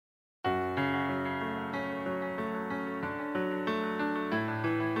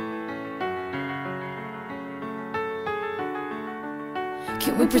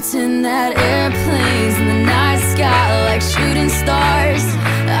Can we pretend that airplanes in the night sky are like shooting stars?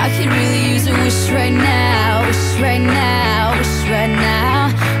 I could really use a wish right now, wish right now, wish right now.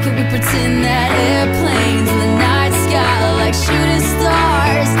 Can we pretend that airplanes in the night sky are like shooting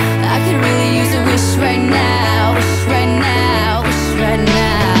stars? I could really use a wish right now, wish right now, wish right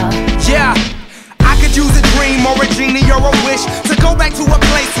now. Yeah, I could use a dream or a genie or a wish to go back to a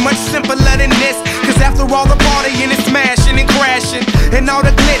place much simpler than this. Cause after all the partying and smashing and crashing, and all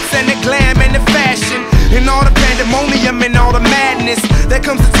the glitz and the glam and the fashion, and all the pandemonium and all the madness, there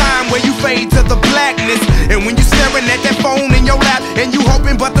comes a time where you fade to the blackness. And when you staring at that phone in your lap, and you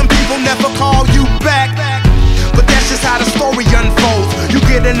hoping but them people never call you back. But that's just how the story unfolds. You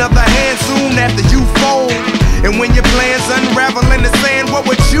get another hand soon after you fold. And when your plans unravel in the sand, what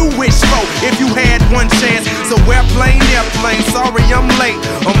would you wish for if you had one chance? So airplane, sorry I'm late,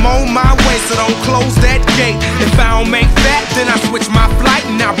 I'm on my way, so don't close that gate. If I don't make that, then I switch my flight,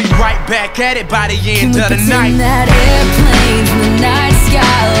 and I'll be right back at it by the end of the night. Can we pretend that airplanes in the night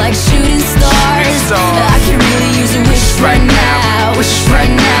sky like shooting stars? I can really use a wish right now, wish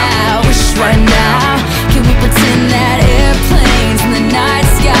right now, wish right now. Can we pretend that airplanes in the night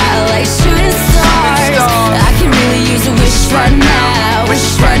sky like shooting stars? I can really use a wish right now,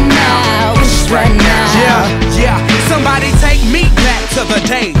 wish right now, wish right now. Yeah, somebody take me back to the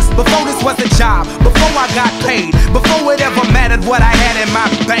days before this was a job, before I got paid, before it ever mattered what I had in my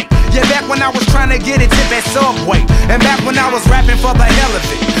bank. Yeah, back when I was trying to get a tip at Subway, and back when I was rapping for the hell of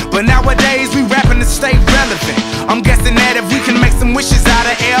it. But nowadays we rapping to stay relevant. I'm guessing that if we can make some wishes out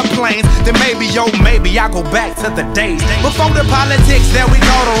of airplanes, then maybe, yo, maybe I'll go back to the days before the politics that we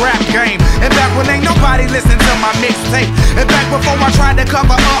call the rap game. And back when ain't nobody listened to my mixtape. And back before I tried to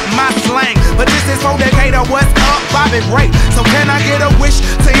cover up my slang. But this is for Decatur, what's up, Bobby Ray? So can I get a wish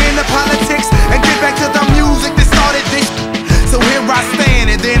to end the politics and get back to the music that started this? So here I stand,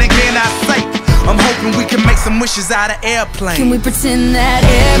 and then again I say, I'm hoping we can make some wishes out of airplanes. Can we pretend that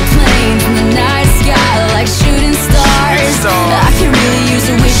airplanes in the night sky like shooting stars? I can really use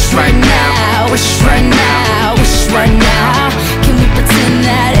a wish right now, wish right now, wish right now. Can we pretend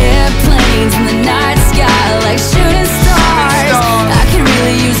that airplanes in the night sky like shooting stars?